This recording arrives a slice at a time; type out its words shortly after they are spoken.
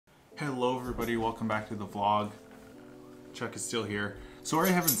Hello everybody, welcome back to the vlog. Chuck is still here. Sorry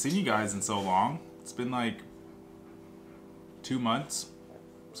I haven't seen you guys in so long. It's been like 2 months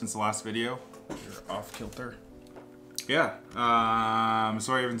since the last video. You're off kilter. Yeah,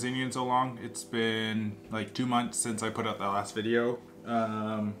 sorry I haven't seen you in so long. It's been like 2 months since I put out that last video.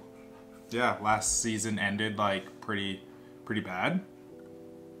 Yeah, last season ended like pretty bad.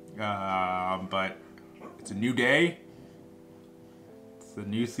 But it's a new day. The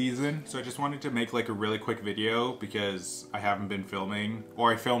new season, so I just wanted to make like a really quick video because I haven't been filming,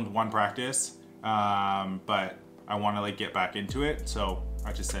 or I filmed one practice, but I want to like get back into it, so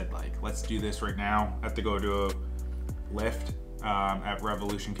I just said like let's do this right now. I have to go to a lift at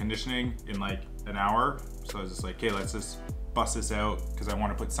Revolution Conditioning in like an hour, so I was just like, okay, let's just bust this out because I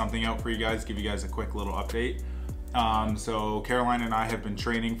want to put something out for you guys, give you guys a quick little update. So Caroline and I have been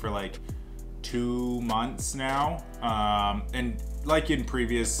training for like 2 months now, and like in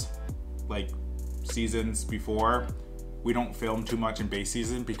previous like seasons before, we don't film too much in base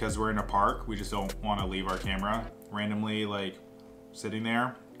season because we're in a park. We just don't want to leave our camera randomly like sitting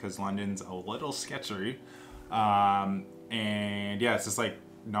there because London's a little sketchy, and yeah, it's just like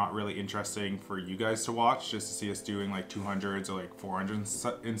not really interesting for you guys to watch, just to see us doing like 200s or like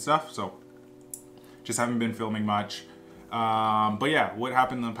 400s and stuff. So just haven't been filming much, but yeah, what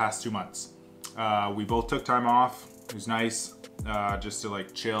happened in the past 2 months? We both took time off. It was nice, just to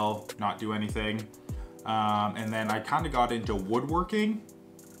like chill, not do anything. And then I kind of got into woodworking,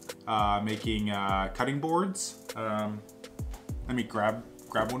 making cutting boards. Let me grab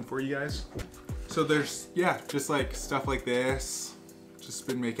one for you guys. So there's, yeah, just like stuff like this. Just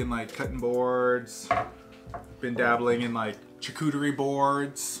been making like cutting boards. Been dabbling in like charcuterie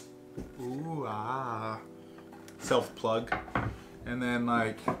boards. Ooh, ah. Self-plug. And then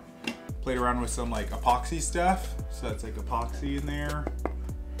like played around with some like epoxy stuff. So that's like epoxy in there.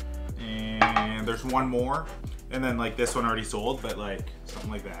 And there's one more. And then like this one already sold, but like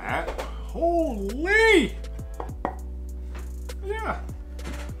something like that. Holy! Yeah.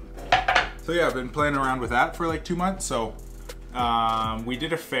 So yeah, I've been playing around with that for like 2 months. So we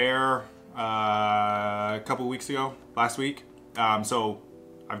did a fair a couple weeks ago, last week. So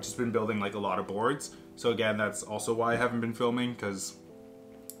I've just been building like a lot of boards. So again, that's also why I haven't been filming, because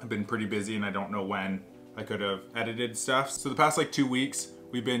I've been pretty busy and I don't know when I could have edited stuff. So the past like 2 weeks,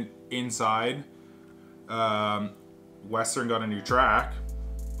 we've been inside. Western got a new track,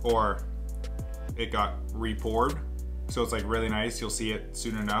 or it got re-poured. So it's like really nice. You'll see it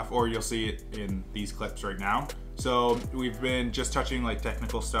soon enough, or you'll see it in these clips right now. So we've been just touching like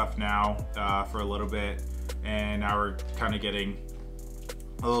technical stuff now for a little bit. And now we're kind of getting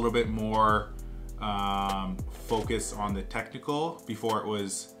a little bit more focus on the technical. Before it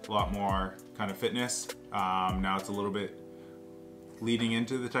was a lot more kind of fitness. Now it's a little bit leading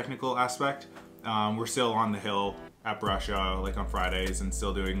into the technical aspect. We're still on the hill at Brusha like on Fridays and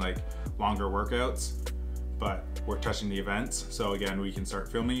still doing like longer workouts, but we're touching the events. So again, we can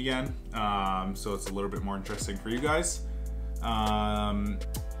start filming again. So it's a little bit more interesting for you guys.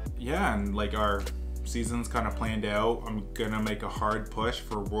 Yeah, and like our season's kind of planned out. I'm gonna make a hard push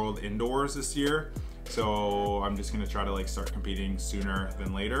for World Indoors this year. So I'm just gonna try to like start competing sooner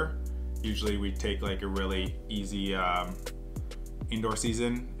than later. Usually we take like a really easy indoor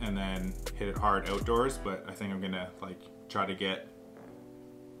season and then hit it hard outdoors, but I think I'm gonna like try to get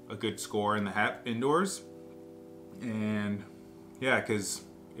a good score in the HEP indoors. And yeah, because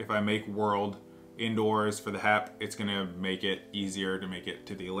if I make World Indoors for the HEP, it's gonna make it easier to make it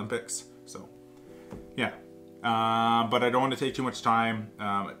to the Olympics. So yeah, but I don't want to take too much time.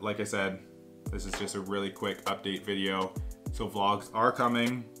 Like I said, this is just a really quick update video. So vlogs are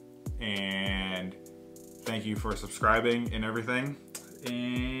coming, and thank you for subscribing and everything.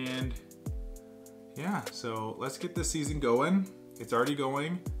 And yeah, so let's get this season going. It's already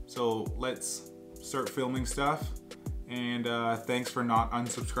going, so let's start filming stuff. And thanks for not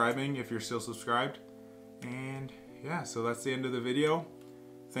unsubscribing if you're still subscribed. And yeah, so that's the end of the video.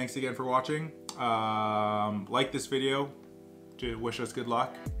 Thanks again for watching. Like this video to wish us good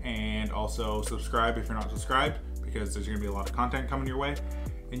luck, and also subscribe if you're not subscribed, because there's gonna be a lot of content coming your way.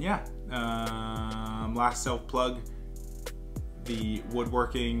 And yeah, last self-plug, the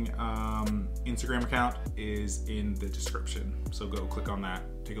woodworking Instagram account is in the description. So go click on that,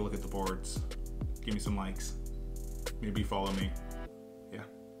 take a look at the boards, give me some likes, maybe follow me. Yeah.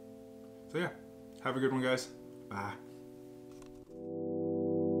 So yeah, have a good one, guys. Bye.